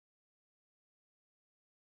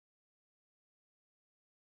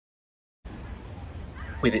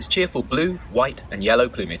With its cheerful blue, white and yellow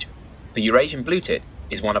plumage, the Eurasian bluetit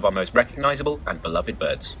is one of our most recognisable and beloved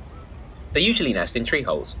birds. They usually nest in tree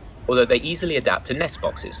holes, although they easily adapt to nest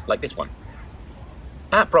boxes like this one.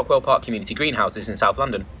 At Brockwell Park Community Greenhouses in South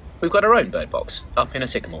London, we've got our own bird box up in a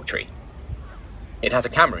sycamore tree. It has a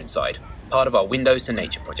camera inside, part of our Windows to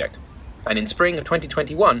Nature project, and in spring of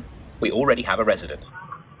 2021, we already have a resident.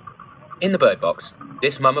 In the bird box,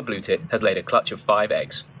 this mama bluetit has laid a clutch of 5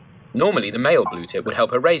 eggs. Normally the male bluetit would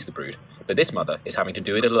help her raise the brood, but this mother is having to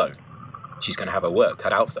do it alone. She's going to have her work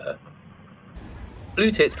cut out for her.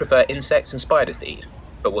 Bluetits prefer insects and spiders to eat,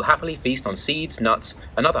 but will happily feast on seeds, nuts,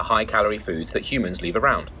 and other high-calorie foods that humans leave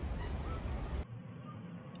around.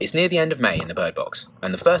 It's near the end of May in the bird box,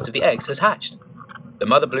 and the first of the eggs has hatched. The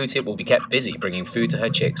mother bluetit will be kept busy bringing food to her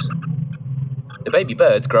chicks. The baby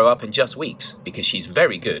birds grow up in just weeks because she's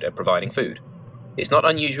very good at providing food. It's not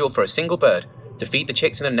unusual for a single bird to feed the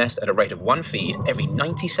chicks in a nest at a rate of 1 feed every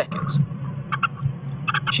 90 seconds.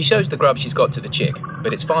 She shows the grub she's got to the chick,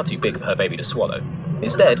 but it's far too big for her baby to swallow.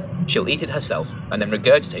 Instead, she'll eat it herself and then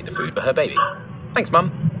regurgitate the food for her baby. Thanks,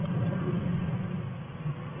 Mum.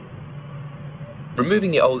 Removing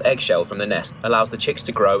the old eggshell from the nest allows the chicks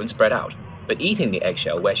to grow and spread out, but eating the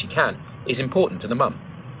eggshell where she can is important to the mum.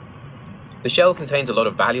 The shell contains a lot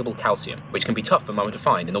of valuable calcium, which can be tough for mum to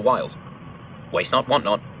find in the wild. Waste not, want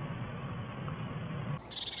not.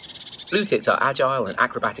 Bluetits are agile and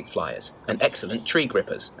acrobatic flyers, and excellent tree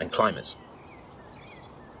grippers and climbers.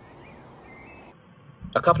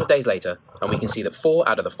 A couple of days later, and we can see that 4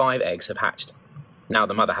 out of the 5 eggs have hatched. Now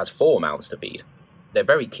the mother has 4 mouths to feed. They're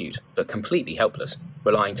very cute, but completely helpless,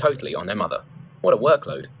 relying totally on their mother. What a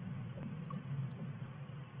workload.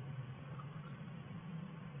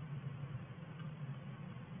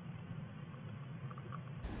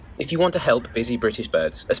 If you want to help busy British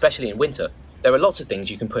birds, especially in winter, there are lots of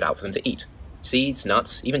things you can put out for them to eat. Seeds,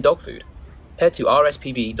 nuts, even dog food. Head to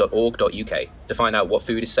rspv.org.uk to find out what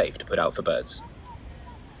food is safe to put out for birds.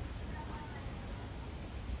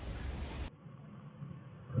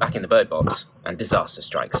 Back in the bird box, and disaster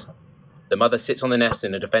strikes. The mother sits on the nest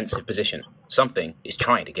in a defensive position. Something is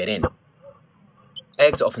trying to get in.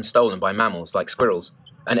 Eggs are often stolen by mammals like squirrels,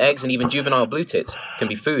 and eggs and even juvenile bluetits can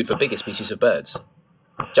be food for bigger species of birds.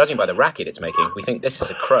 Judging by the racket it's making, we think this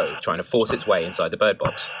is a crow trying to force its way inside the bird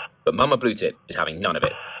box, but Mama Bluetit is having none of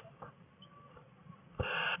it.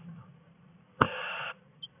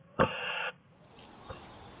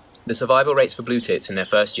 The survival rates for bluetits in their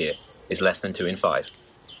first year is less than 2 in 5.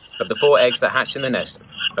 Of the 4 eggs that hatched in the nest,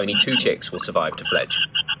 only 2 chicks will survive to fledge.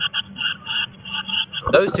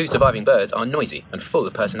 Those 2 surviving birds are noisy and full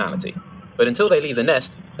of personality, but until they leave the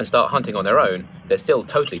nest and start hunting on their own, they're still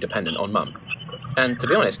totally dependent on Mum. And to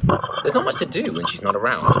be honest, there's not much to do when she's not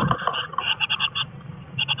around.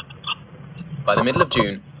 By the middle of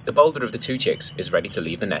June, the bolder of the 2 chicks is ready to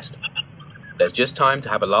leave the nest. There's just time to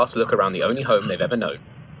have a last look around the only home they've ever known,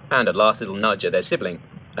 and a last little nudge at their sibling,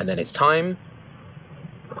 and then it's time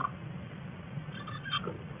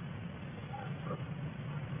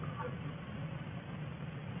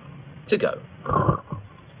to go.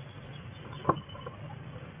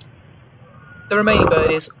 The remaining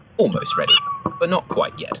bird is almost ready, but not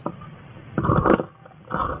quite yet.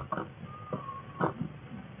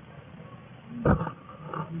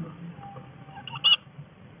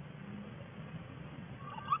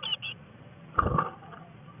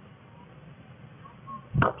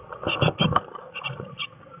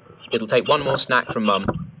 It'll take one more snack from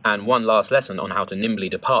Mum and one last lesson on how to nimbly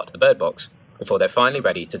depart the bird box before they're finally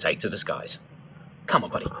ready to take to the skies. Come on,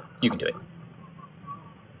 buddy, you can do it.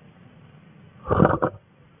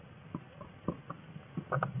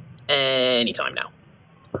 Anytime now.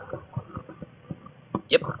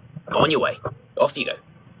 Yep, on your way. Off you go.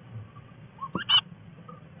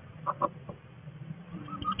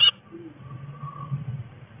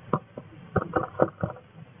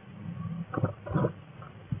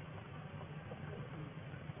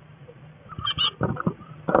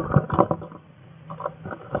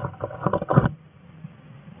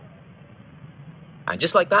 And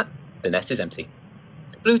just like that, the nest is empty.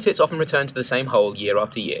 Bluetits often return to the same hole year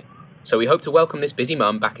after year, so we hope to welcome this busy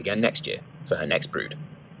mum back again next year for her next brood.